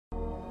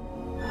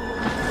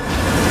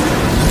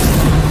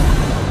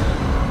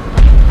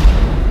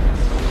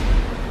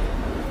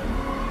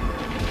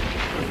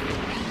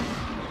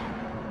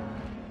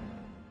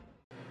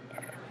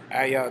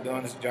How y'all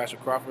doing? This is Joshua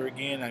Crawford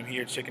again. I'm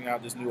here checking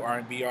out this new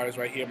R&B artist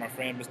right here, my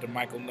friend Mr.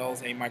 Michael Knowles.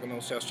 Hey, Michael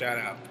Knowles, shout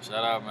out.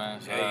 Shout out, man.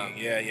 Shout out.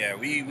 Yeah.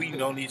 We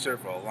known each other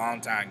for a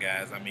long time,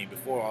 guys. I mean,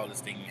 before all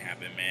this thing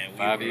happened, man.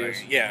 5 years?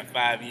 Like, yeah,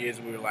 5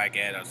 years. We were like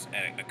at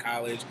a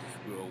college.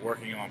 We were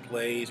working on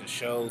plays and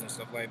shows and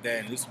stuff like that.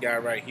 And this guy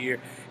right here,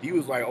 he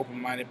was like an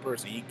open-minded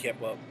person. He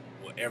kept up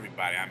with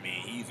everybody. I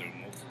mean, he's a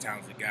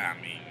multi-talented guy.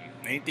 I mean,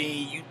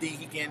 anything you think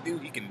he can do,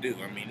 he can do.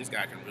 I mean, this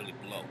guy can really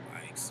blow.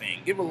 Like, sing.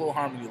 Give a little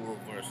harmony, a little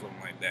verse,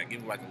 something like that.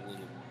 Give him like a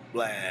little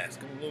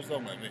blast. Give him a little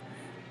something like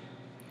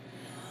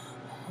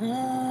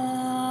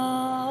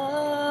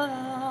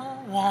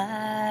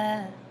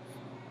that.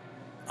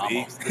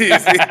 Almost.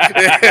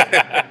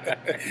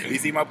 You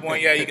see my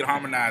point? Yeah, he can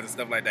harmonize and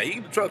stuff like that. He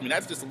can, trust me,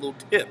 that's just a little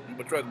tip.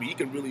 But trust me, he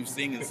can really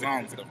sing and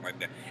songs and stuff like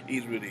that.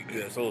 He's really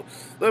good. So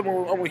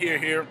I'm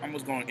here. I'm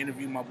just going to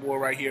interview my boy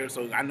right here.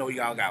 So I know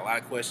y'all got a lot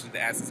of questions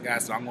to ask this guy.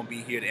 So I'm going to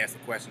be here to ask the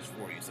questions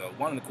for you. So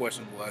one of the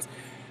questions was,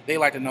 they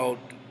like to know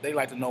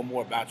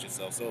more about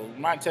yourself. So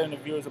mind telling the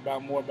viewers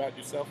about more about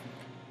yourself?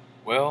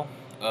 Well,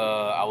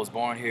 I was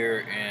born here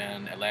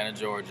in Atlanta,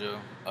 Georgia,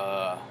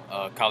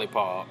 College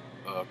Park.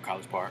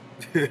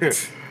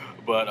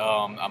 But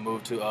I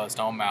moved to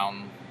Stone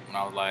Mountain when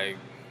I was like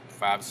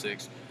 5,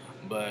 6.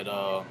 But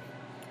all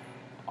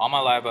my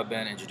life I've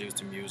been introduced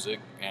to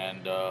music,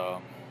 and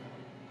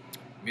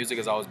music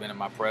has always been in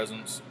my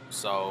presence.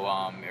 So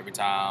every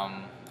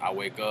time I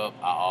wake up,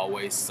 I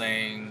always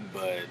sing.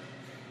 But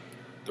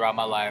throughout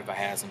my life, I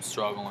had some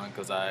struggling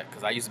because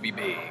I used to be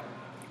big,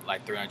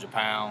 like 300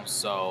 pounds.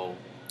 So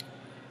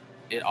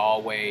it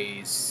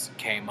always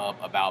came up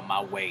about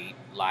my weight.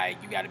 Like,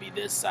 you got to be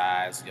this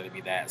size, you got to be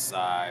that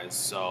size.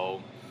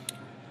 So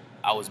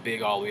I was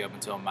big all the way up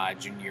until my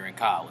junior year in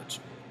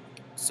college.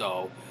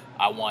 So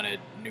I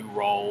wanted new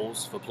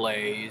roles for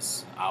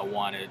plays. I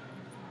wanted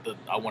the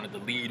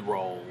lead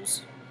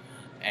roles,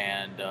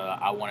 and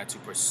I wanted to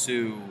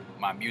pursue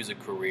my music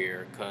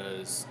career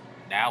because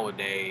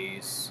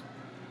nowadays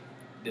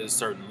there's a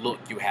certain look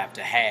you have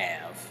to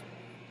have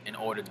in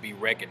order to be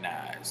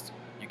recognized.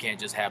 You can't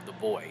just have the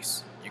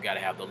voice. You got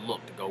to have the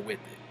look to go with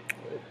it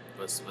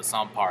for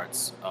some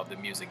parts of the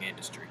music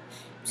industry.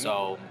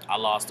 So I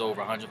lost over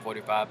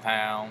 145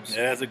 pounds.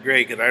 Yeah, that's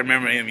great, because I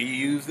remember him. He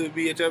used to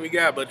be a chubby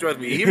guy, but trust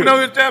me, even though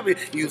he was chubby,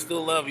 you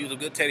still love him. He was a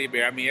good teddy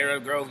bear. I mean,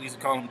 every girls used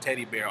to call him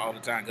teddy bear all the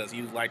time because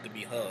he was like to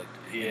be hugged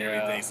and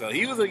everything. So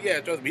he was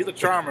trust me, he's a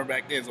charmer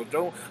back then. So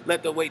don't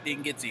let the weight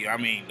thing get to you. I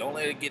mean, don't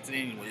let it get to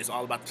you anyway. It's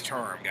all about the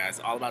charm, guys.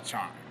 It's all about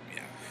charm.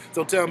 Yeah.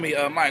 So tell me,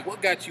 Mike,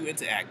 what got you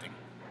into acting?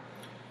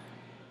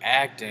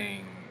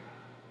 Acting.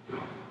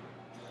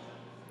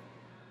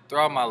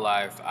 Throughout my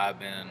life, I've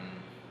been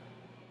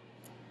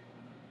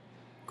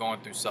going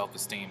through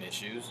self-esteem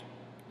issues,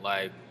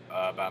 like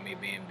about me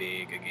being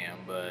big again,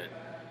 but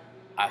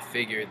I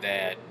figured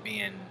that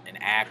being an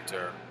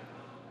actor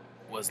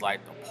was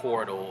like the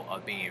portal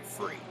of being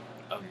free,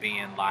 of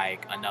being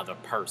like another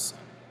person.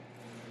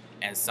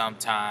 And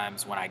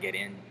sometimes when I get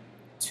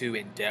too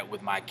in depth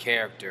with my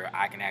character,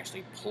 I can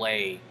actually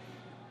play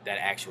that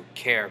actual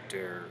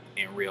character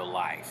in real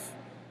life.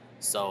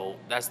 So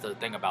that's the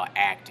thing about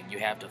acting. You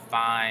have to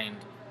find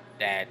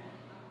that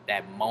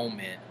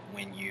moment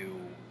when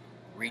you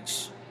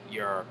reach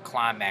your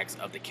climax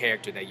of the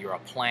character that you are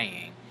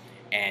playing,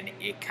 and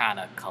it kind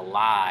of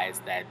collides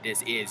that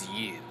this is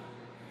you.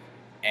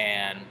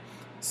 And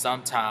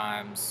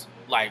sometimes,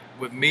 like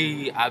with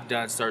me, I've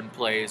done certain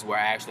plays where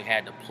I actually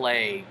had to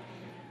play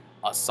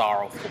a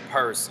sorrowful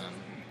person,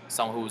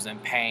 someone who's in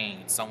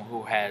pain, someone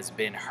who has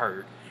been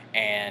hurt,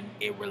 and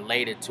it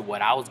related to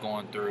what I was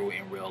going through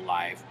in real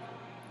life.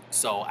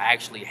 So I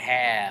actually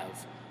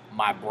have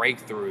my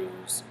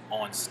breakthroughs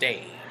on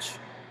stage.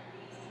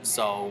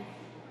 So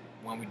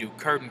when we do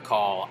curtain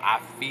call, I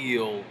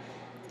feel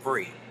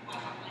free.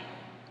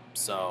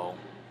 So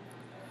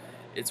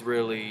it's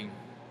really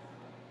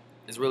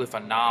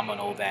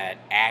phenomenal that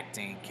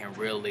acting can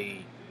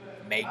really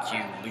make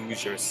you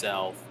lose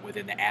yourself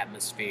within the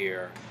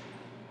atmosphere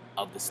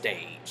of the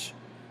stage.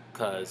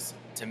 Because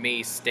to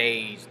me,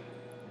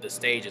 the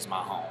stage is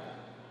my home.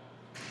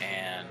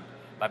 And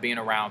by being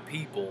around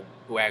people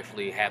who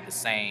actually have the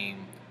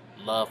same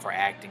love for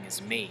acting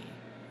as me,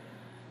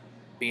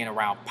 being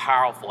around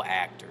powerful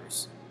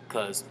actors,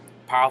 because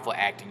powerful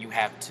acting, you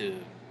have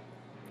to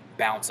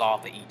bounce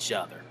off of each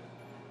other.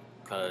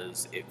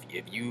 Because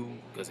if you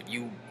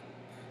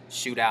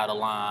shoot out a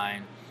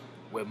line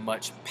with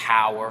much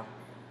power,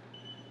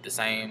 the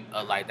same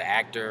like the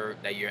actor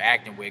that you're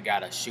acting with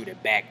gotta shoot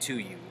it back to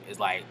you.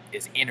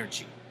 It's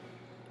energy,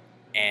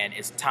 and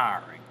it's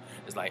tiring.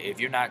 It's like, if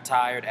you're not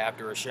tired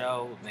after a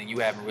show, then you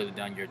haven't really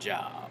done your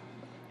job.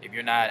 If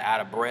you're not out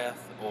of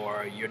breath,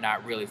 or you're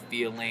not really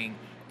feeling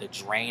the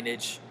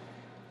drainage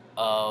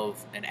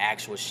of an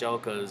actual show,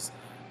 because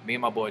me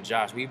and my boy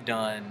Josh, we've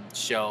done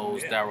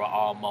shows that were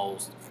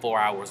almost 4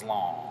 hours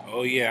long.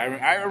 Oh yeah,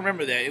 I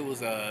remember that. It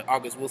was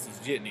August Wilson's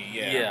Jitney.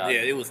 Yeah, Yeah.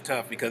 yeah, it was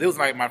tough because it was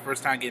like my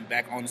first time getting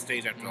back on the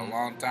stage after a Mhm.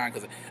 long time.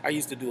 Because I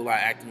used to do a lot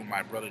of acting with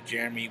my brother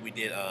Jeremy. We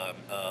did a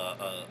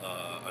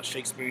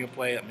Shakespearean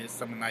play, A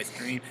Midsummer Night's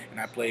Dream, and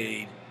I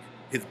played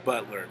his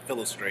butler,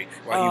 Philostrate,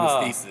 while he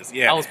was thesis. I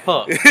Yeah, was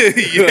Puck.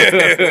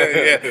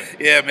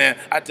 yeah, man.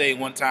 I tell you,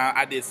 one time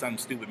I did something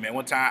stupid, man.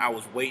 One time I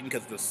was waiting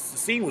because the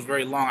scene was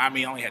very long. I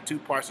mean, I only had two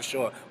parts to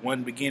show,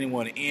 one beginning,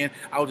 one end.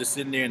 I was just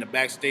sitting there in the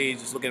backstage,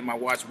 just looking at my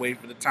watch, waiting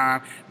for the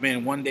time.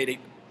 Man, one day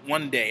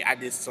I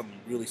did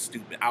something really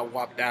stupid. I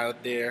walked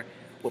out there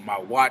with my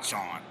watch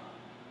on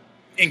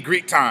in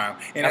Greek time,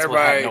 and That's what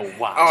everybody. happened, no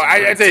watch Oh, in I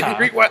Greek said time.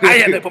 Greek. I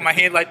had to put my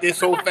hand like this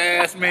so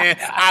fast, man.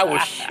 I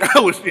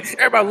was.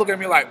 Everybody looking at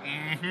me like,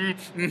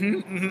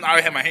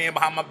 I had my hand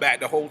behind my back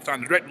the whole time.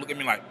 The director looked at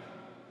me like,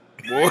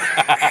 boy.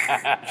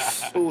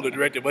 Ooh, the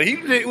director. But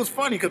it was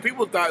funny because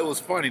people thought it was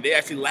funny. They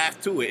actually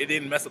laughed to it. It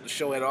didn't mess up the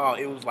show at all.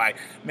 It was like,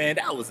 man,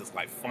 that was just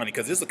like funny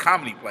because it's a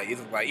comedy play.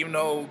 It's like, even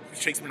though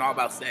Shakespeare all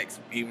about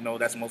sex, even though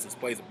that's most of his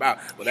plays about,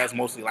 but that's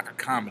mostly like a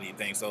comedy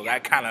thing. So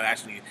that kind of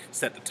actually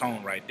set the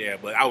tone right there.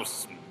 But I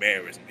was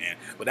embarrassed, man.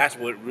 But that's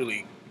what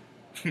really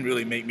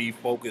made me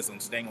focus on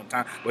staying on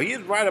time. But he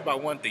is right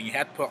about one thing. You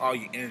have to put all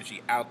your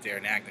energy out there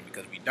in acting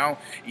because if you don't,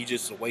 you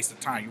just a waste of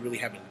time. You really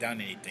haven't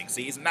done anything.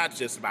 See, it's not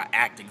just about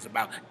acting. It's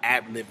about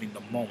ad-libbing the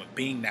moment,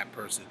 being that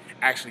person,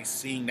 actually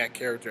seeing that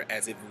character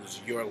as if it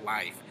was your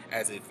life,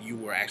 as if you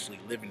were actually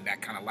living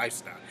that kind of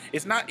lifestyle.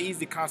 It's not an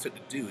easy concept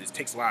to do. It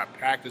takes a lot of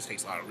practice,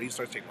 takes a lot of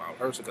research, takes a lot of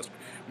rehearsal. Because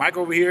Mike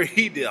over here,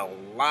 he did a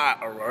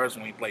lot of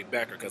rehearsal when he played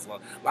Becker because a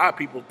lot of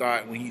people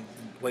thought when he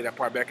played that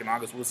part back in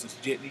August Wilson's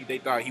Jitney, they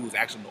thought he was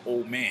actually the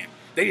old man.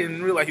 They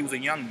didn't realize he was a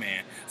young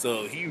man.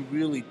 So he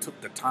really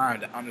took the time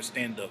to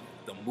understand the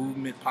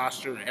movement,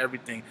 posture, and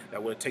everything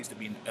that what it takes to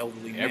be an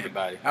elderly man.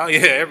 Everybody. Oh yeah,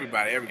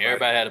 everybody. Everybody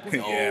had to be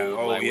old. Yeah.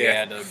 Oh like, yeah. We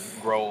had to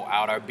grow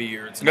out our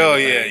beards. And Oh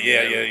yeah,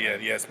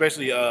 everything. yeah.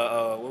 Especially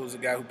what was the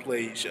guy who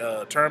played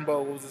Turnbow?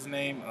 What was his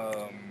name?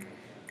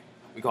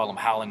 We call him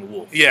Howling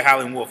Wolf. Yeah,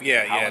 Howling Wolf.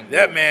 Yeah. Howling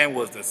That Wolf. man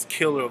was the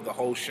killer of the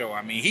whole show.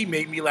 I mean, he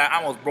made me laugh.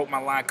 I almost broke my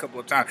line a couple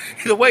of times.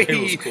 The way He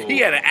was cool. he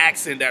had an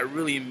accent that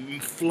really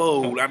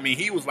flowed. I mean,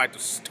 he was like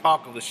the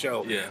talk of the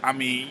show. Yeah. I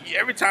mean,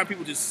 every time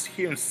people just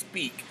hear him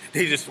speak,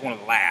 they just want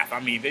to laugh.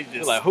 I mean, they just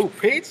You're like, who,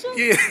 pizza?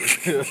 Yeah.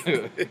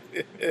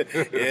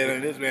 Yeah,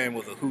 this man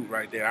was a hoot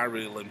right there. I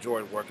really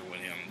enjoyed working with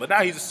him. But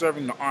now he's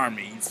serving the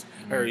army. He's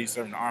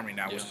serving the army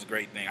now, which is a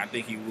great thing. I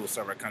think he will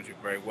serve our country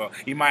very well.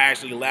 He might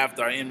actually laugh at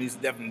our enemies,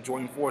 definitely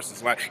join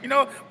forces. Like,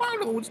 why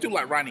don't we just do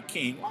like Rodney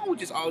King? Why don't we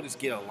just all just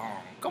get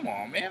along? Come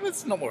on, man.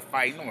 Let's no more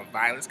fighting, no more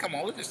violence. Come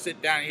on, let's just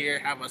sit down here,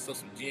 have ourselves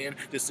some gin.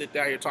 Just sit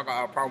down here, talk about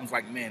our problems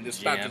like men. Just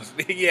stop this.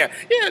 Yeah,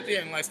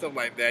 gin, like stuff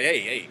like that.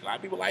 Hey, a lot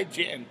of people like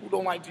gin. Who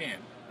don't like gin?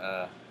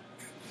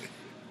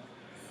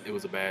 It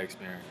was a bad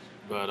experience,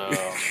 but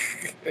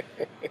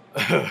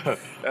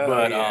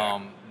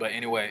but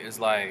anyway, it's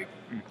like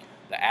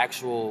the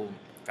actual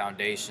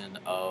foundation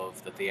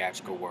of the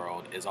theatrical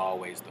world is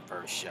always the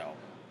first show.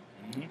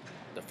 Mm-hmm.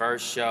 The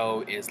first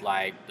show is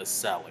like the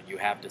seller. You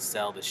have to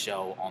sell the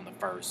show on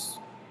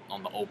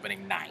the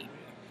opening night.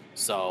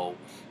 So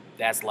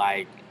that's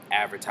like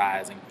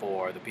advertising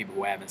for the people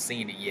who haven't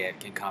seen it yet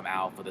can come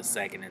out for the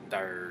second and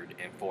third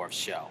and fourth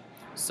show.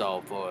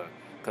 So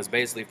because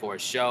basically for a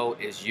show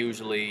is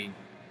usually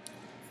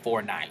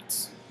 4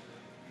 nights.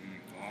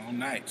 All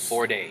nights.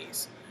 4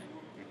 days.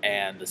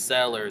 And the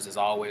sellers is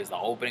always the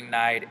opening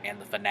night and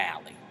the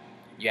finale.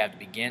 You have to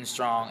begin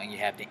strong and you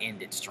have to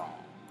end it strong.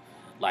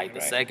 Like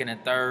the second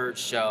and third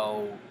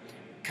show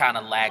kind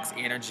of lacks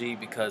energy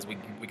because we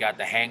got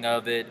the hang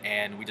of it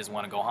and we just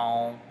want to go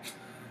home.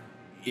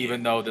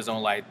 Even though there's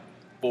only like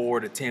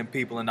 4 to 10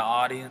 people in the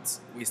audience,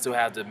 we still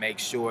have to make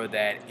sure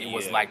that it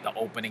was like the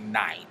opening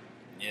night.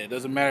 Yeah, it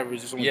doesn't matter if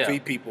it's just only 3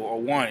 people or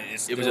 1.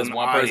 It was just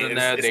one person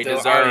there. It's they still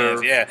deserve.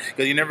 Audience. Yeah,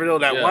 because you never know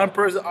that one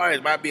person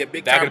audience might be a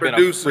big time could've been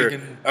producer,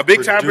 a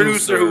big time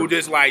producer who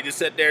just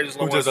sit there just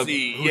want to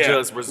see. Who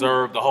just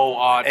reserved the whole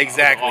audience.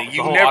 Exactly. The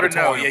you whole never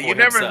know. auditorium Yeah, you for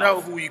never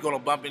himself. know who you're gonna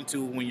bump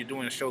into when you're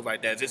doing shows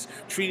like that. Just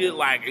treat it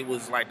like it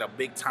was like a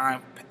big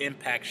time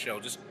impact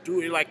show. Just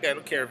do it like that. I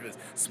don't care if it's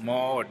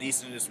small or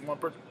decent. It's one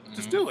person.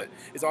 Just do it.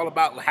 It's all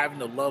about having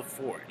the love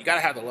for it. You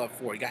gotta have the love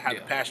for it. You gotta have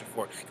the passion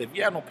for it. Because if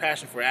you have no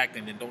passion for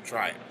acting, then don't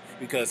try it.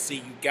 Because see,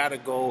 you gotta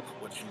go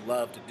what you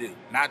love to do,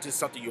 not just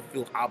something you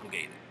feel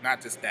obligated.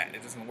 Not just that.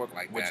 It doesn't work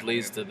like that. Which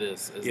leads to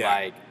this. It's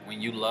like when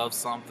you love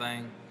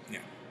something,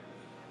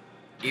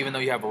 even though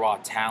you have a raw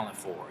talent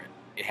for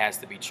it, it has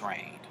to be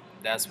trained.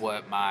 That's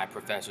what my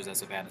professors at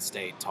Savannah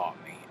State taught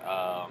me.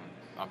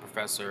 My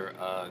professor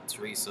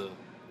Teresa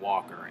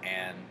Walker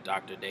and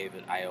Dr.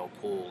 David I.L.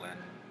 Poole and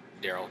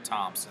Daryl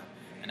Thompson.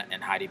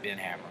 and Heidi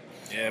Benhammer.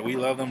 Yeah, we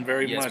love them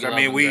very Yes, much. we I love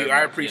mean, them very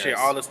I much. appreciate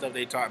all Yes. the stuff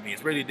they taught me.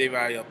 It's really David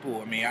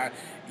Ayapu. I mean,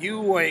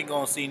 you ain't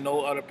gonna see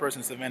no other person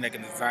in Savannah that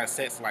can design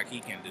sets like he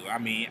can do. I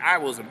mean, I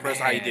was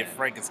impressed how he did Man.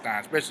 Frankenstein,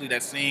 especially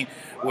that scene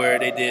where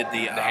they did the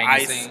hanging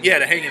ice. scene? Yeah,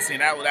 the hanging scene.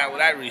 That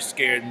really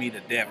scared me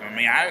to death. I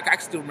mean, I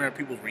still remember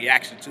people's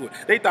reaction to it.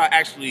 They thought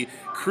actually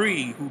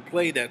Cree, who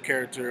played that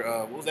character,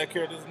 what was that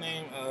character's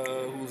name?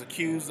 Who was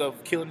accused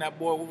of killing that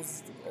boy? What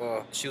was?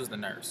 She was the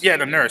nurse. Yeah,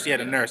 the nurse. Yeah,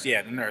 the nurse.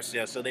 Yeah, the nurse.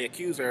 Yeah, so they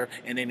accused her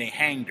and then they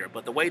hanged her.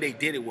 But the way they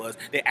did it was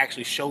they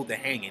actually showed the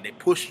hanging. They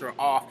pushed her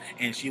off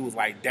and she was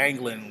like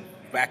dangling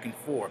back and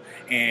forth.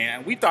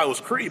 And we thought it was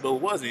Creed, but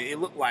it wasn't. It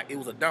looked like it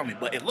was a dummy,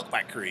 but it looked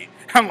like Creed.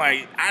 I'm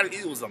like,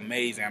 it was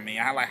amazing. I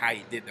mean, I like how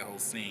he did the whole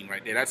scene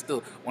right there. That's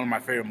still one of my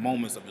favorite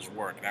moments of his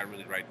work. That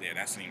really right there,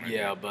 that scene right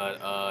there. Yeah,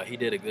 but he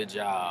did a good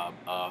job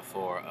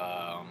for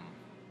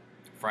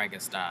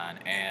Frankenstein,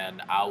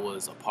 and I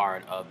was a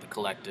part of the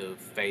collective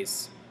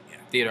Face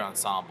Theater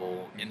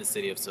Ensemble in the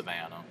city of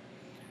Savannah.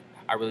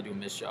 I really do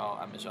miss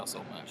y'all. I miss y'all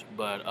so much.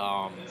 But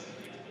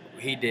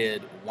he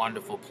did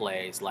wonderful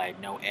plays like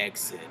No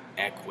Exit,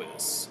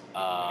 Equus,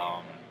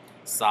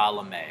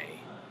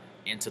 Salome,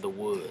 Into the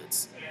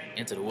Woods.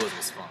 Into the Woods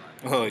was fun.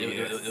 Oh,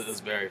 It was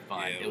very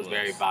fun. Yeah, it was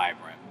very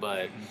vibrant.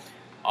 But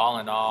all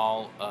in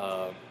all,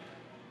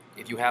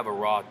 if you have a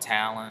raw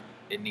talent,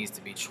 it needs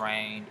to be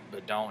trained,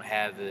 but don't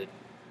have it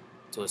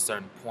to a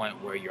certain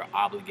point where you're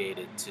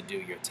obligated to do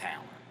your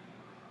talent.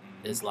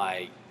 It's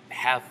like,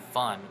 have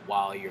fun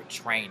while you're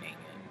training,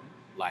 and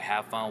like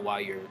have fun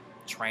while you're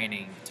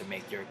training to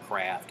make your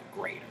craft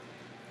greater.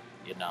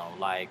 You know,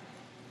 like,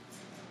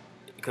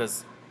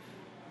 because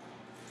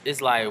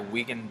it's like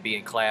we can be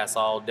in class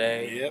all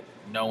day,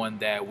 knowing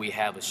that we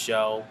have a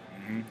show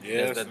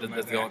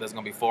that's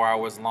gonna be 4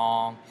 hours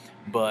long,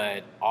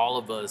 but all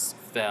of us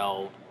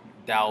felt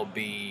that would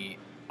be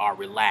our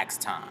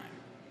relaxed time.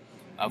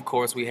 Of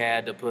course, we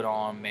had to put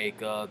on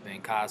makeup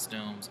and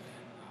costumes.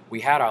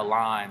 We had our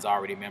lines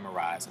already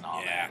memorized and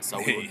all that, so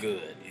we were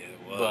good.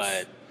 It was.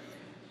 But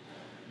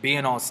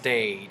being on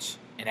stage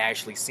and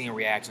actually seeing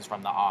reactions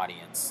from the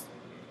audience,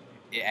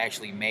 it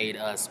actually made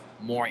us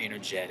more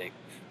energetic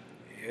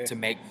to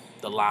make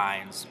the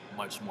lines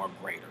much more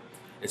greater,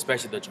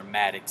 especially the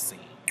dramatic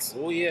scenes.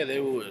 Oh yeah, they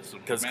were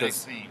some dramatic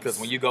scenes. Because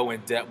when you go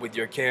in depth with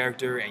your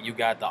character and you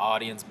got the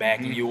audience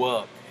backing you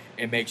up,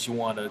 it makes you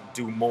want to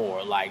do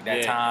more. Like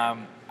that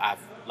time,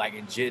 like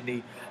in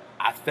Jitney,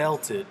 I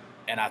felt it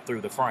and I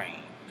threw the frame.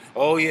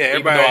 Oh yeah,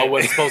 everybody. Even though I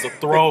wasn't supposed to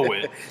throw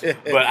it,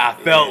 but I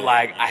felt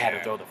like I had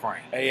to throw the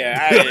frame.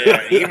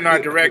 Even our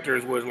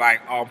directors was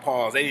like on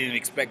pause. They didn't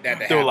expect that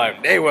to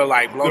happen. They were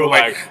like blown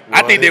away.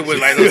 I think they were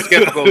like a little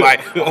skeptical. Like,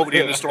 I hope they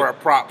didn't destroy our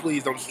prop.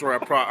 Please don't destroy our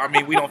prop. I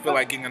mean, we don't feel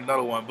like getting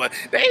another one, but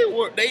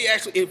they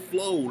actually it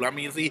flowed. I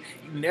mean, see,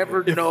 you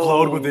never know. It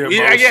flowed with their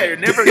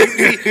emotion.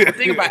 The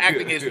thing about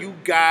acting is you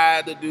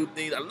got to do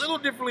things a little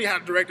differently how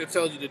the director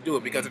tells you to do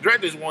it, because the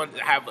directors want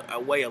to have a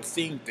way of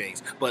seeing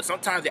things, but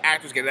sometimes the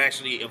actors can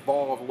actually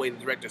evolve the way the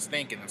director's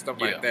thinking and stuff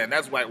like that. And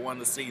that's why one of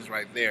the scenes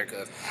right there,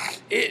 because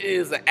it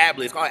is an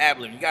ad-lib. It's called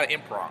ad-lib. You got to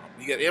improv.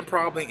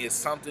 Improvising is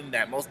something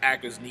that most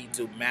actors need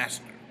to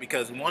master,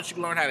 because once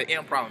you learn how to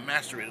improv and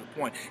master it to the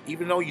point,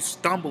 even though you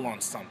stumble on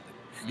something,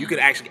 you could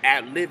actually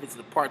ad-lib it to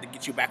the part to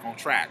get you back on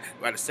track,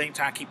 but at the same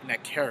time keeping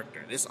that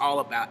character. It's all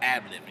about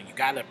ad-libbing. You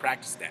got to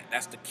practice that.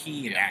 That's the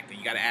key in acting.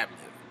 You got to ad-lib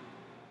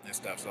and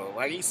stuff. So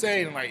like he's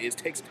saying, like, it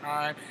takes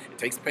time, it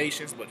takes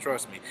patience, but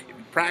trust me, if you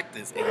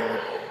practice and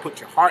you put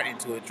your heart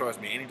into it,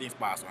 trust me, anything's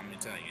possible. I'm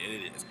telling you,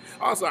 it is.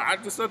 Also,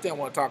 just something I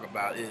want to talk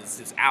about is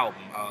his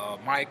album,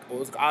 Mike, what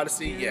was it,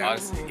 Odyssey?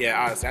 Odyssey.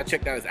 I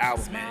checked out his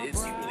album, man.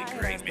 It's really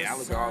great, man. I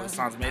look at all the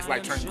songs, man. It's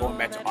like going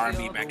back to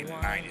R&B back in the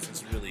 90s.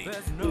 It's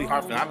really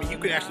heartfelt. I mean, you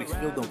can actually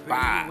feel the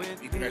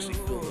vibe. You can actually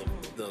feel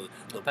the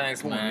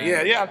thanks, man.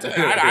 Yeah, I'm telling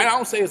you, I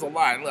don't say it's a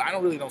lot. Look, I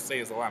don't say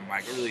it's a lot,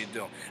 Mike. I really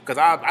don't. Because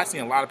I've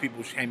seen a lot of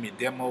people hand me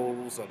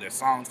demos of their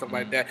songs, stuff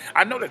like that.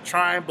 I know they're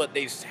trying, but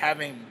they just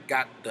haven't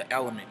got the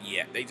element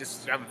yet. They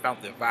just haven't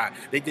found their vibe.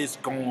 They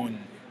just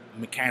going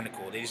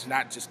mechanical. They're just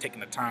not just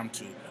taking the time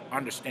to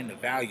understand the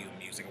value of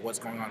music and what's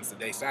going on in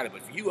today's side.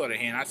 But for you, on the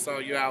other hand, I saw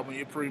your album.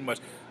 You're pretty much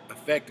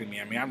affected me.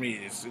 I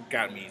mean, it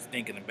got me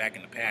thinking back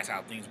in the past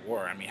how things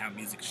were. I mean, how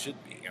music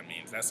should be. I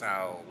mean, that's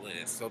how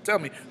it is. So tell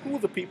me, who were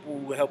the people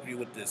who helped you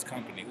with this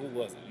company? Who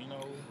was it? You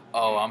know?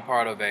 Oh, I'm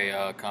part of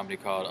a company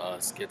called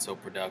Schizo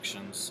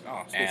Productions,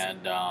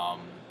 and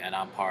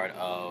I'm part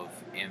of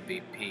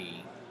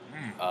MVP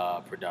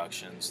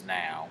Productions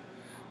now,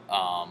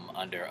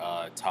 under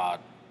Todd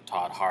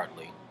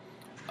Hartley.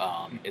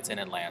 It's in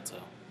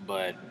Atlanta.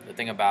 But the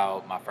thing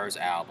about my first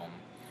album,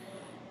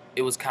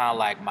 it was kind of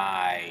like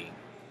my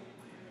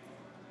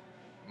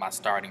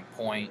starting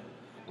point.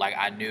 Like,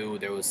 I knew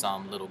there was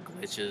some little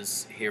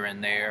glitches here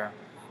and there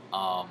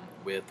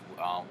with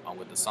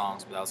the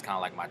songs, but that was kind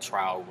of like my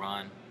trial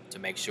run to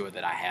make sure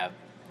that I had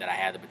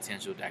the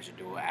potential to actually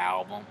do an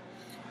album,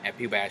 and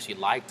people actually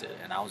liked it,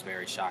 and I was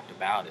very shocked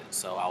about it.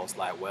 So I was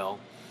like, well,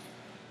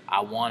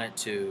 I wanted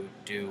to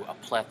do a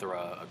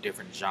plethora of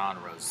different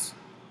genres,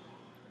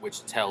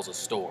 which tells a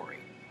story.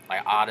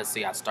 Like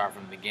Odyssey, I start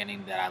from the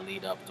beginning that I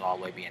lead up to all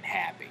the way being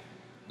happy.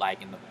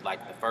 Like in the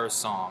first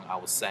song, I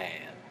was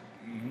sad,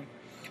 Hmm.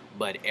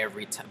 but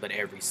every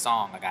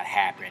song I got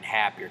happier and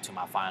happier to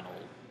my final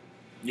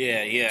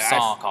Yeah, yeah,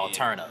 song called yeah.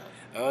 Turn Up.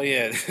 Oh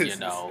yeah, You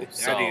know, I did.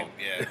 so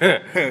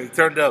Yeah,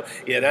 turned up.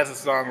 Yeah, that's a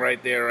song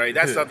right there. Right,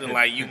 that's something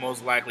like you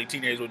most likely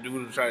teenagers would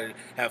do to try to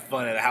have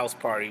fun at a house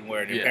party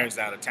where their yeah, parents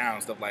are out of town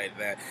and stuff like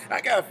that. I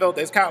kind of felt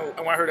that. It's kind of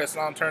when I heard that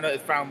song "Turn Up," it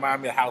found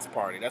reminded me of house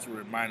party. That's what it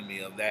reminded me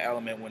of, that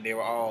element when they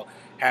were all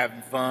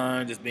having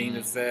fun, just being mm,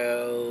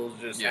 themselves,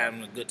 just yeah,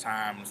 having a good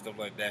time and stuff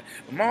like that.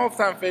 But my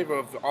all-time favorite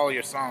of all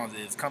your songs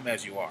is "Come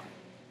as You Are."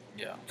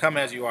 yeah, Come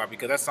as you are,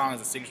 because that song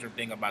is a signature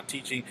thing about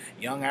teaching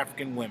young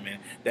African women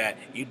that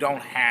you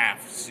don't have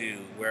to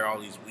wear all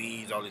these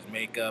weaves, all this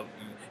makeup,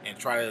 and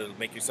try to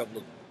make yourself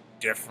look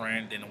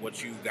different than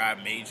what you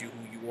God made you,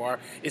 who you are.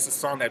 It's a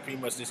song that pretty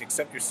much just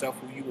accept yourself,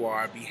 who you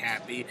are, be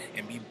happy,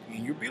 and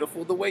you're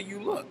beautiful the way you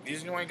look.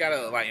 You ain't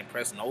gotta like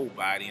impress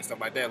nobody and stuff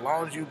like that. As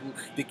long as you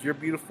think you're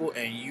beautiful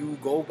and you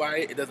go by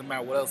it, it doesn't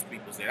matter what else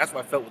people say. That's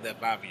what I felt with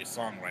that vibe of your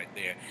song right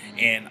there.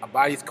 mm, And A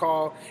Body's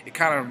Call, it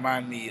kind of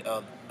reminded me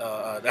of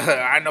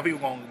I know people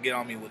gonna get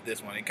on me with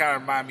this one. It kind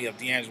of reminds me of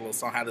D'Angelo's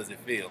song "How Does It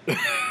Feel."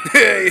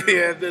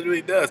 Yeah, it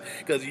really does,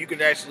 because you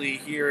can actually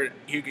hear it.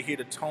 You can hear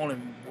the tone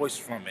and voice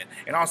from it,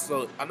 and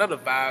also another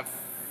vibe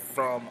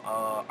from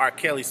R.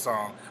 Kelly's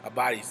song A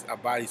Body's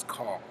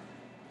Call."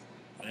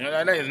 You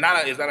know, it's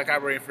not a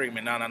copyright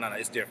infringement. No, no, no, no.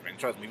 It's different.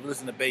 Trust me. If you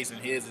listen to bass and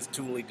his, it's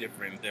totally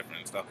different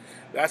stuff.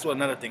 That's what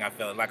another thing I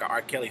felt like a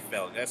R. Kelly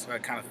felt. That's what I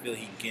kind of feel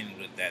he getting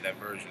with that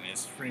version.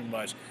 It's pretty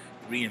much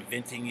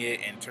reinventing it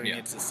and turning yeah. it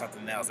into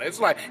something else. It's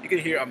like you can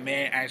hear a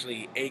man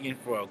actually aching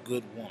for a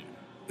good woman.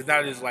 It's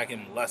not just like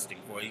him lusting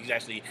for it. He's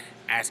actually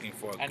asking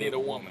for a I good need a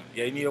woman. woman.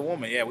 Yeah, you need a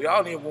woman. Yeah, we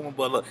all need a woman.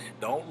 But look,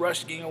 don't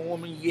rush getting a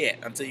woman yet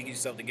until you get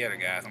yourself together,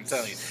 guys. I'm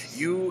telling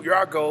you,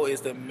 your goal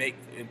is to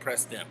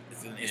impress them.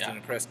 It's to Yeah.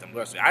 impress them.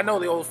 Trust me. I know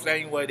the old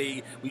saying where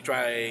we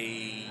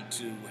try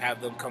to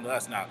have them come to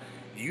us. Now,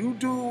 you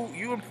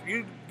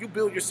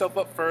build yourself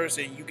up first,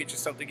 and you get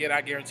yourself together.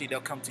 I guarantee they'll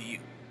come to you,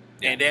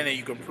 Yeah. and then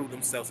you can prove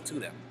themselves to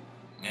them.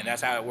 And Mm,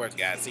 that's how it works,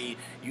 guys. See,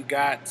 you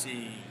got to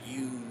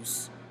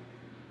use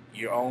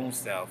your own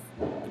self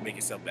to make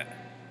yourself better.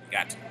 You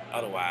got to.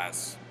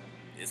 Otherwise,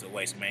 it's a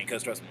waste, man.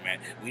 Because trust me, man,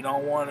 we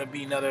don't want to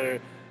be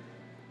another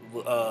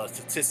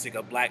statistic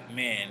of black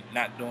men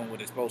not doing what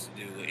they're supposed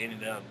to do,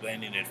 ending up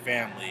abandoning their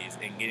families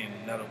and getting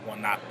another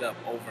one knocked up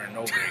over and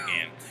over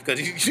again. Because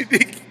you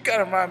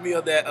kind of remind me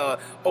of that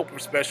Oprah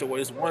special where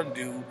this one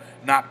dude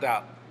knocked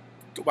out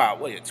about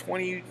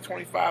 20,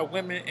 25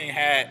 women and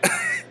had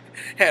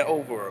had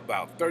over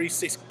about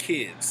 36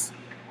 kids.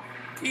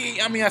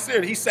 I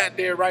said he sat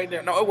there right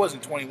there. No, it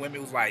wasn't 20 women.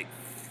 It was like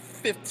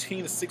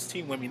 15 to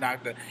 16 women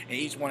knocked up, and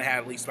each one had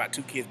at least about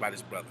 2 kids by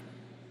this brother.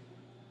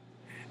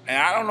 And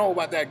I don't know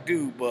about that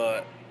dude,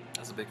 but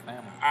that's a big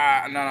family.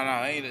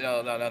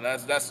 no.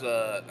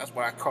 That's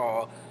what I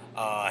call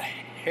a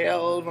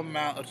hell of an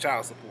amount of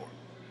child support.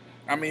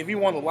 I mean, if he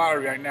won the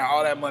lottery right now,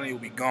 all that money will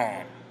be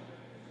gone.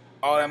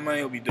 All that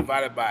money will be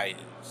divided by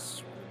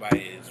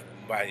his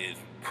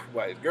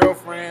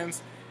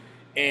girlfriends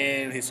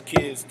and his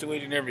kids,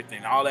 tuition and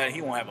everything. All that,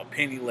 he won't have a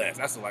penny less.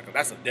 That's a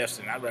death sentence.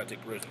 I'd rather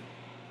take prison.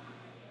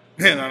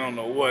 And I don't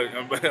know what,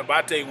 but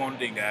I tell you one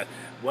thing, guys.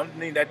 One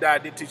thing that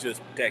God did teach us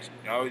protection.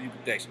 Always use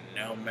protection,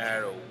 no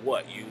matter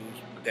what. Use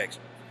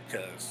protection,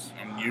 because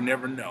you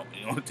never know.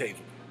 You know, it takes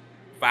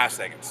 5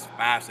 seconds.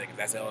 5 seconds.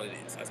 That's all it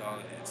is. That's all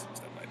it is.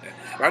 Stuff like that.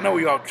 But I know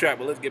we off track,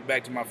 but let's get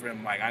back to my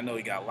friend Mike. I know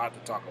he got a lot to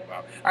talk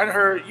about. I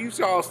heard you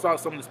saw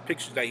some of his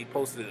pictures that he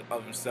posted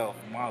of himself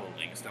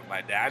modeling and stuff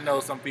like that. I know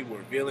some people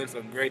were feeling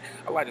some great.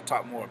 I'd like to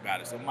talk more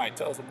about it. So, Mike,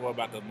 tell us some more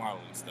about the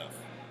modeling stuff.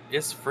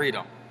 It's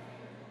freedom.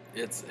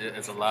 It's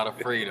a lot of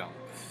freedom.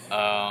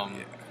 Yeah.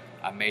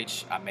 I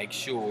make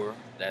sure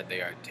that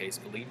they are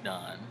tastefully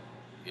done.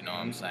 You know what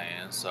I'm Mm-hmm.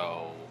 saying?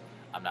 So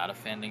I'm not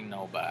offending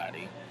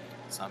nobody.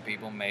 Some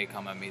people may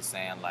come at me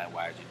saying like,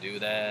 "Why'd you do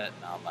that?"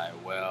 And I'm like,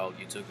 "Well,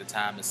 you took the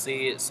time to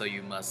see it, so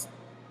you must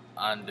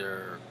like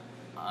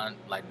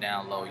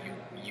down low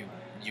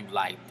you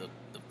like the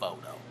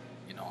photo."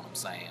 You know what I'm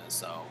saying?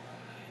 So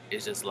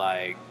it's just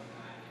like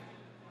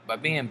by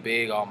being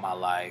big all my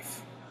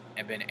life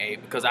and been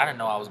able, because I didn't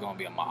know I was gonna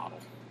be a model.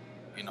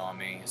 You know what I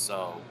mean?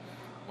 So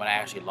when I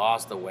actually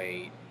lost the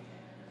weight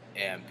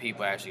and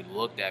people actually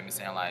looked at me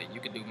saying like, "You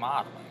could do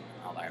modeling,"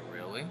 I'm like,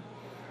 "Really?"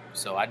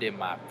 So I did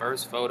my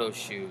first photo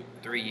shoot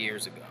 3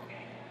 years ago,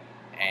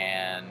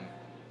 and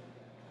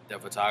the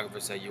photographer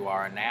said, "You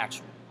are a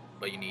natural,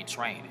 but you need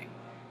training."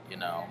 You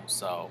know,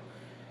 so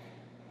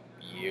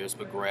years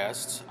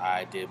progressed.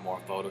 I did more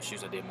photo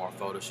shoots.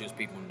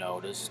 People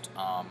noticed.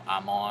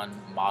 I'm on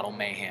Model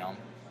Mayhem,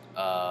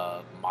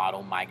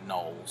 model Mike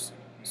Knowles.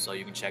 So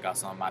you can check out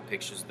some of my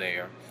pictures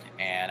there.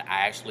 And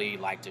I actually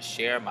like to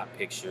share my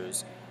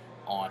pictures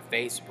on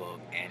Facebook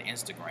and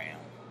Instagram.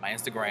 My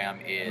Instagram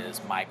is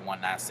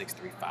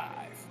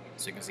Mike19635.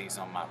 So you can see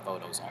some of my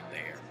photos on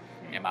there.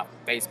 And my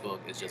Facebook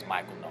is just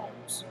Michael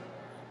Knowles.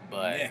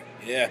 But Yeah,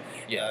 yeah.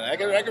 yeah, I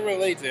can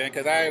relate to that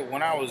because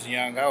when I was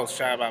young, I was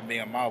shy about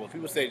being a model.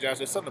 People say, Josh,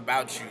 there's something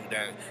about you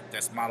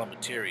that's model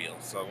material.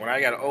 So when I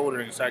got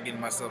older and started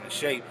getting myself in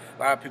shape, a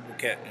lot of people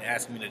kept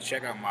asking me to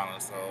check out modeling.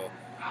 So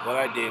what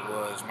I did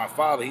was, my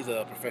father, he's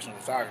a professional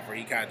photographer.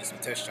 He kind of did some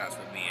test shots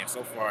with me, and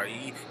so far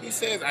he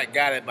says I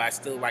got it, but I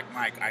still like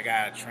Mike. I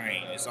gotta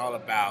train. It's not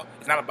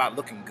about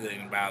looking good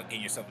and about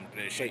getting yourself in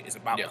better shape. It's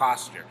about yeah,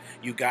 posture.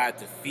 You got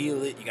to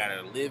feel it, you got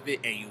to live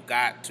it, and you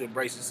got to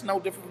embrace it. It's no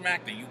different from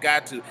acting. You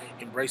got to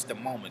embrace the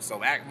moment.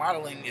 So act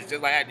modeling is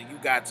just like acting. You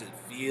got to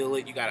feel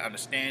it, you got to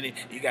understand it,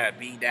 you got to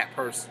be that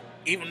person,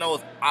 even though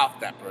it's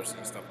off that person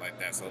and stuff like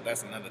that. So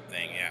that's another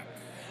thing, yeah.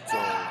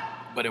 So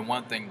but in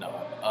one thing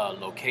though,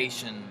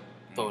 location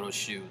photo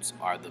shoots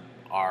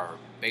are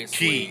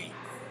basically key,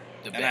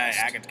 the and best.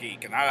 I can key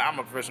because I'm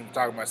a professional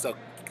photographer myself.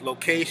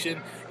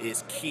 Location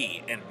is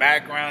key, and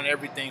background,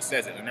 everything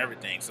says it, and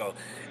everything. So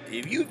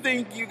if you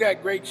think you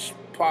got great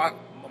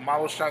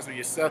model shots of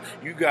yourself,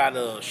 you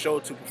gotta show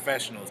it to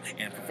professionals,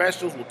 and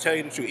professionals will tell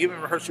you the truth. Even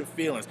if it hurts your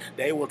feelings,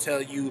 they will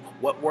tell you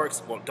what works,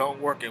 what don't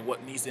work, and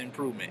what needs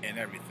improvement, and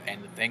everything.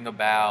 And the thing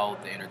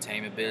about the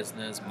entertainment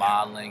business,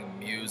 modeling,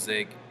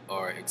 music,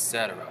 or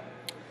etc.,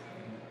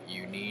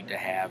 you need to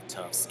have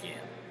tough skin.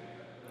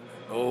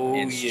 Oh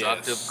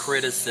Constructive yes,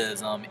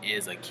 criticism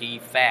is a key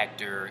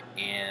factor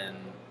in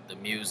the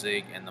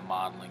music and the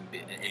modeling,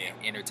 yeah.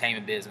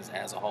 entertainment business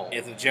as a whole.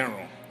 It's a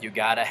general. You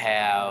gotta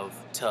have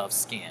tough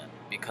skin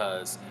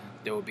because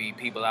there will be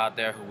people out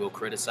there who will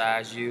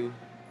criticize you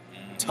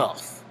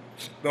tough.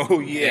 Oh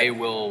yeah, They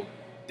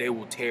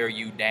will tear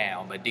you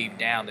down, but deep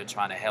down they're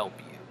trying to help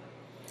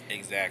you.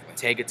 exactly.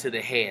 Take it to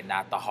the head,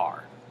 not the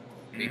heart.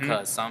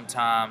 Because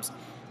sometimes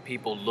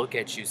people look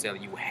at you say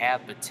you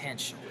have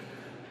potential,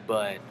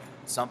 but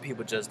some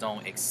people just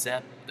don't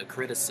accept the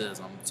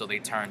criticism, so they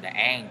turn to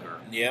anger.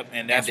 Yep,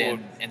 and that's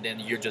And then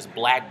you're just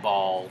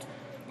blackballed.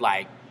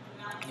 Like,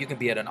 you can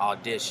be at an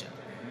audition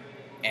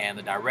and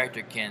the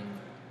director can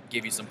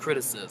give you some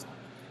criticism,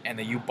 and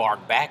then you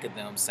bark back at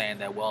them saying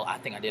that, well, I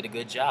think I did a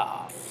good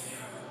job.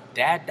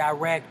 That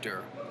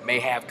director may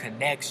have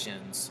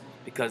connections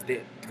because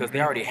they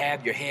already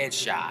have your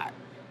headshot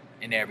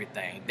and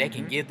everything. They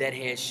can give that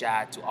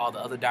headshot to all the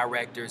other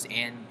directors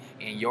in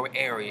your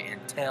area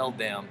and tell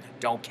them,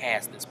 don't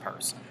cast this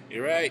person.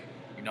 You're right.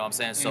 You know what I'm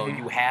saying? So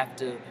you have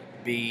to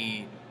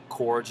be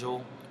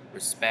cordial,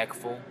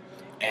 respectful,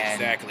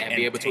 and, Exactly, and be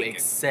and able to take it.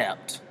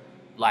 accept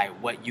like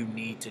what you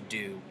need to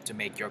do to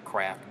make your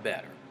craft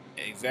better.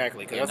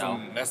 Exactly, You because know?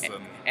 that's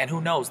And who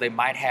knows, they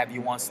might have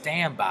you on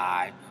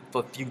standby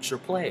for future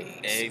plays.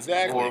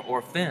 Exactly.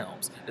 Or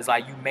films. It's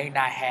like you may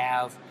not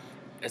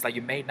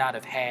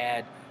have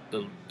had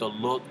the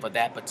look for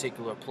that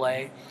particular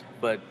play,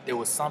 but there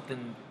was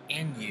something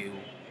in you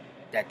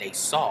that they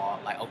saw,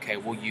 like, okay,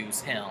 we'll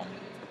use him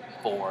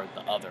for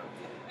the other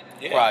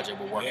project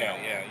we're working on.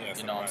 Yeah.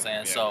 You know what I'm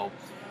saying? Yeah. So,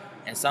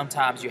 and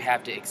sometimes you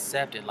have to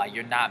accept it. Like,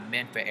 you're not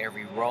meant for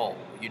every role.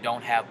 You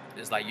don't have.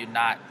 It's like you're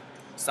not.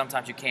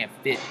 Sometimes you can't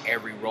fit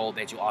every role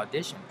that you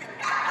audition for.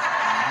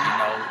 You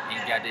know, and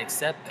you got to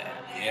accept that.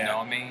 You Yeah. know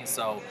what I mean?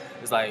 So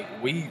it's like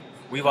we've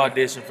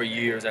auditioned for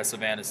years at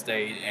Savannah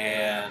State,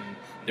 and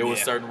there were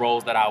Yeah. certain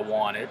roles that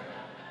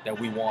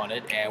we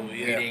wanted, and we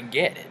Yeah. didn't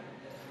get it.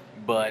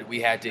 But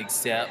we had to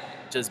accept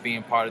just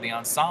being part of the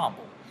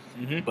ensemble.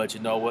 But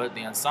you know what?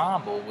 The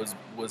ensemble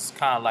was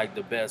kind of like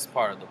the best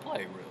part of the play,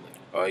 really.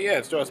 Oh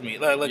yes, trust me.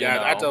 Look, You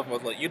I know? tell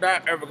folks, look, you're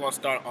not ever gonna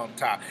start on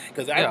top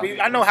because Yeah.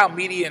 I know how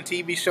media and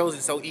TV shows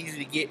is so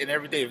easy to get and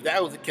everything. If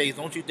that was the case,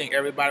 don't you think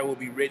everybody would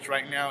be rich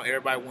right now?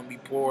 Everybody wouldn't be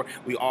poor.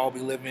 We all be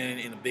living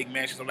in a big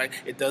mansion. So like,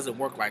 it doesn't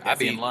work like that. I'd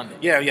be in London.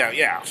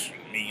 Yeah.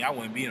 Me, I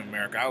wouldn't be in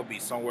America. I would be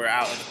somewhere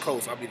out on the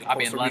coast. I'd be in I'd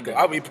be Costa in Rica. London.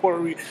 I'd be Puerto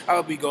Rico. I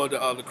would be going to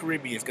the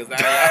Caribbeans because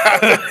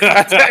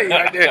I tell you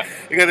right there,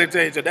 because I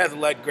tell you, so that's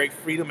like great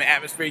freedom and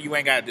atmosphere. You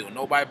ain't got to do it.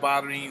 Nobody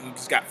bothering you. You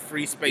just got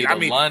free space.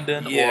 Either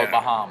London or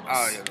Bahamas.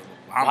 Oh yeah.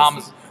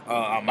 Bahamas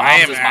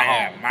Miami is my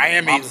home.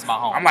 Bahamas is my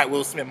home. I'm like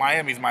Will Smith.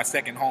 Miami's my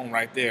second home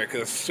right there.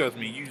 Because trust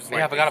me, you just Yeah,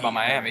 like I forgot the about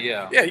heat. Miami.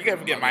 Yeah. Yeah, you can't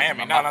forget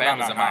Miami. No.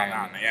 family's in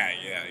Miami. Yeah.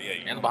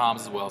 And the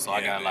Bahamas as well. So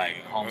I got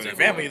like homes Your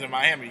everywhere. family's in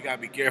Miami. You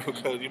gotta be careful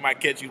because you might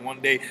catch you one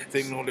day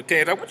sitting on the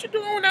tent. Like, what you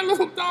doing with that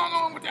little dog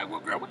on with that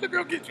little girl? What the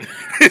girl get you?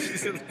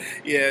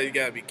 Yeah, you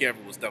gotta be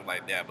careful with stuff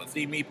like that. But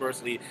see, me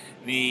personally,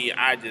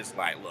 I just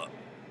like look.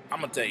 I'm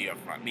gonna tell you up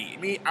front.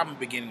 Me, I'm a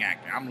beginning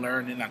actor. I'm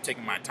learning. I'm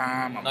taking my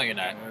time. No, you're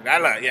not.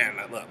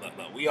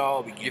 Look. We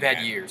all begin. You've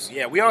had years.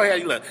 Yeah, we all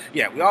had. Look,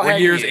 yeah, we all We're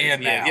had years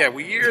in yeah, now. Yeah,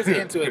 we're years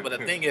into it. But the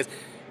thing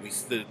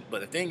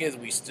is,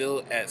 we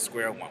still at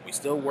square one. We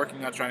still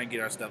working on trying to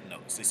get our stuff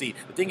noticed. You see,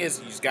 the thing is,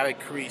 you just gotta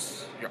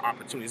increase your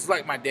opportunities. It's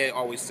like my dad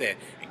always said: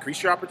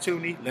 increase your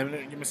opportunity,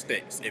 limit your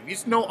mistakes. If you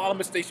know all the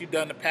mistakes you've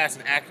done in the past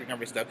in acting and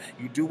every stuff,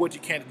 you do what you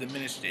can to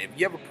diminish it. If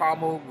you have a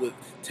problem with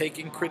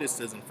taking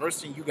criticism,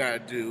 first thing you gotta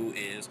do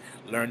is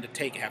learn to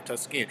take it. Have tough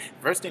skin.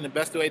 First thing, the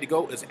best way to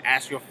go is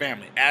ask your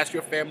family. Ask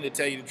your family to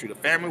tell you the truth.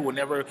 The family will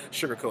never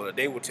sugarcoat it.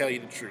 They will tell you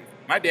the truth.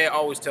 My dad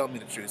always tells me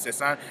the truth. He said,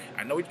 son,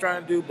 I know what you're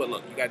trying to do, but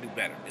look, you got to do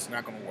better. It's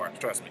not going to work.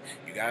 Trust me.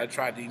 You got to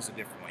try things a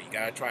different way. You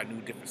got to try a new,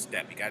 different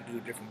step. You got to do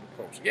a different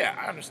approach. Yeah,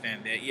 I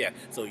understand that. Yeah.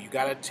 So you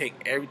got to take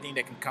everything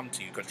that can come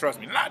to you. Because trust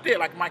me, they're not there,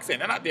 like Mike said,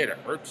 they're not there to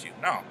hurt you.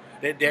 No.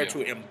 They're there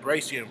to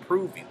embrace you and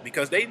improve you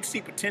because they see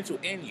potential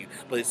in you.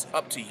 But it's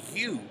up to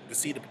you to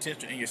see the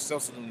potential in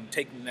yourself and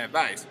taking that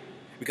advice.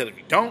 Because if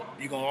you don't,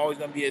 you're always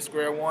going to be at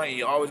square one and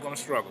you're always going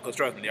to struggle. Because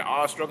trust me, they're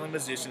all struggling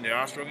musicians, they're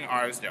all struggling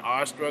artists, they're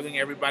all struggling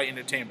everybody in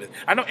entertainment.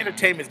 I know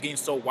entertainment is getting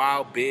so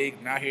wild,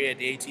 big now here at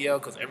the ATL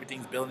because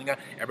everything's building up.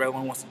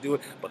 Everyone wants to do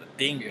it. But the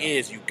thing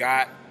is, you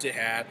got to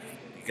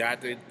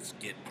get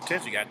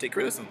potential. You got to take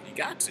criticism. You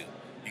got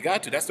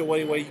to. That's the way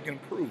you can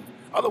improve.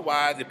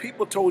 Otherwise, if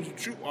people told you the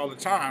truth all the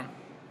time,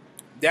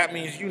 that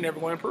means you're never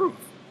going to improve.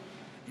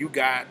 You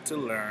got to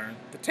learn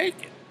to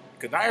take it.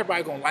 Because not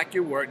everybody's going to like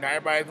your work. Not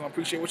everybody's going to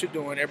appreciate what you're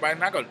doing. Not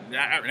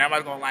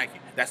everybody's going to like you.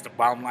 That's the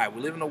bottom line.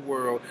 We live in a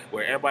world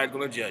where everybody's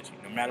going to judge you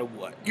no matter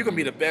what. You can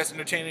be the best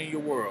entertainer in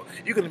your world.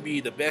 You can be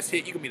the best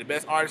hit. You can be the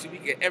best artist. You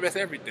can get best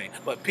everything.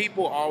 But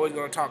people are always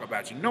going to talk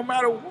about you no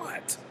matter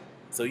what.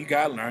 So you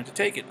got to learn to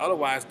take it.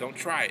 Otherwise, don't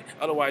try it.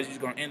 Otherwise, you're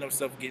just going to end up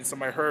getting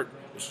somebody hurt,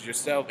 which is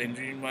yourself, and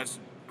you must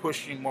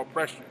push you more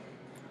pressure.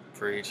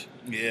 Preach.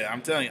 Yeah,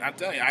 I'm telling you,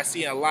 I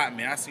see a lot,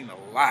 man. I seen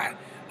a lot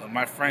of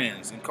my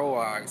friends and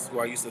co-ops who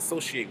I used to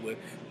associate with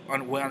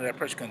under that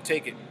pressure couldn't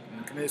take it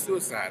and committed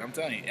suicide. I'm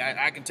telling you,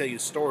 I can tell you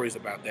stories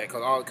about that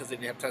because they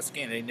didn't have tough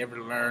skin. They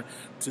never learned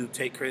to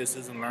take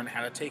criticism, learn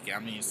how to take it. I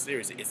mean,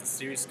 seriously, it's a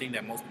serious thing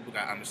that most people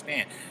got to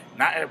understand.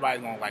 Not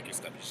everybody's gonna like your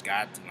stuff. You just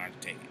got to learn to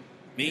take it.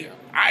 Me,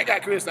 I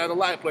got criticized a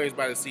lot of players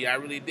by the sea. I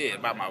really did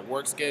about my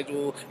work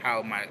schedule,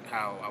 how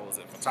I was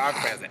a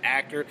photographer, as an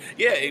actor.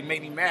 Yeah, it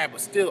made me mad,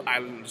 but still,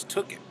 I just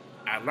took it.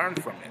 I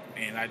learned from it,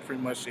 and I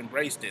pretty much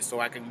embraced it,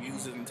 so I can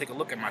use it and take a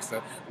look at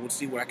myself and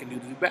see what I can do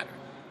to do better.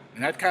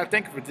 And I kind of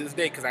think of it to this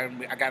day because I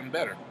gotten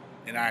better,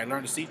 and I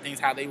learned to see things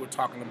how they were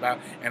talking about,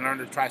 and learned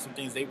to try some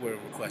things they were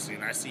requesting,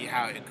 and I see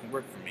how it can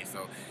work for me.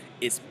 So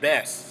it's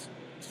best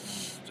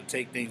to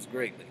take things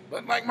greatly.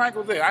 But like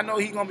Michael said, I know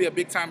he's gonna be a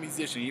big time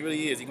musician. He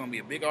really is. He's gonna be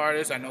a big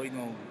artist. I know he's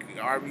gonna get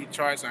R&B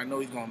charts. I know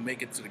he's gonna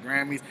make it to the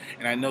Grammys,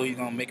 and I know he's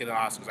gonna make it to the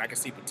Oscars. I can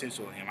see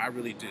potential in him. I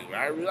really do.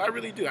 I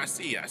really do. I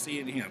see it. I see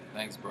it in him.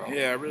 Thanks, bro.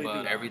 Yeah, I really do.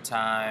 But every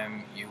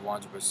time you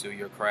want to pursue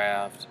your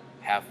craft,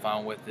 have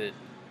fun with it.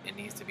 It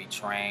needs to be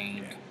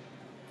trained.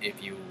 Yeah.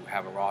 If you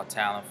have a raw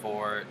talent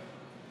for it,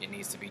 it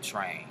needs to be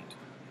trained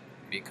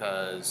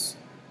because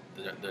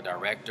the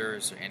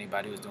directors or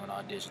anybody who's doing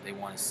auditions, they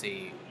want to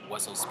see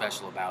what's so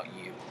special about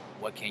you.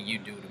 What can you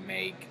do to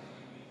make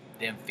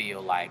them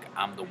feel like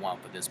I'm the one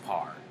for this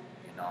part?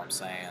 You know what I'm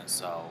saying?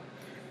 So,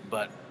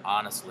 but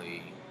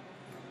honestly,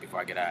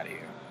 before I get out of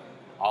here,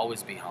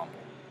 always be humble.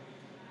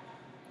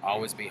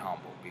 Always be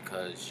humble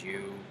because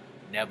you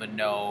never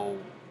know,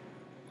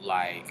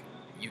 like,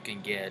 you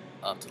can get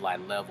up to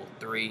like level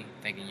 3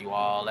 thinking you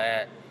all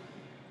that.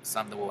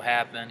 Something will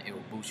happen, it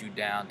will boost you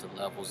down to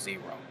level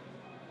 0.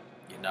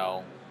 You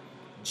know,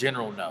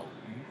 general note,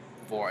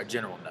 for a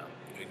general note.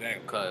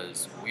 Exactly.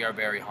 Because we are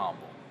very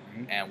humble.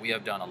 And we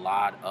have done a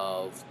lot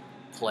of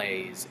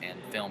plays and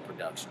film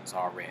productions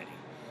already.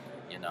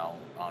 You know,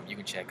 you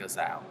can check us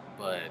out.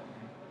 But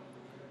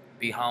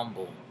be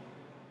humble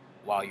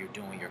while you're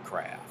doing your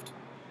craft.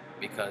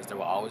 Because there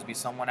will always be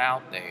someone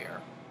out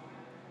there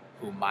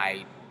who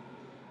might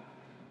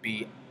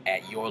be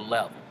at your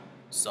level.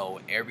 So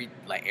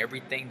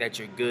everything that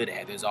you're good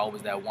at, there's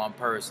always that one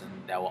person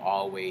that will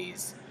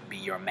always be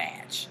your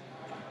match.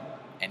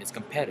 And it's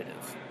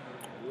competitive.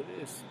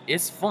 It is.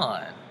 It's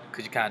fun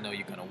because you kind of know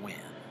you're gonna win.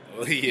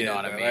 Well, yeah, you know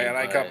what I mean? I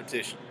like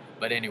competition.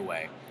 But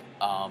anyway,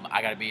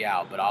 I gotta be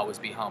out, but always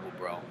be humble,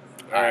 bro. All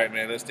right,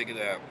 man. Let's take it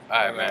out.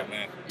 All right,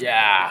 man.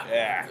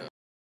 Yeah.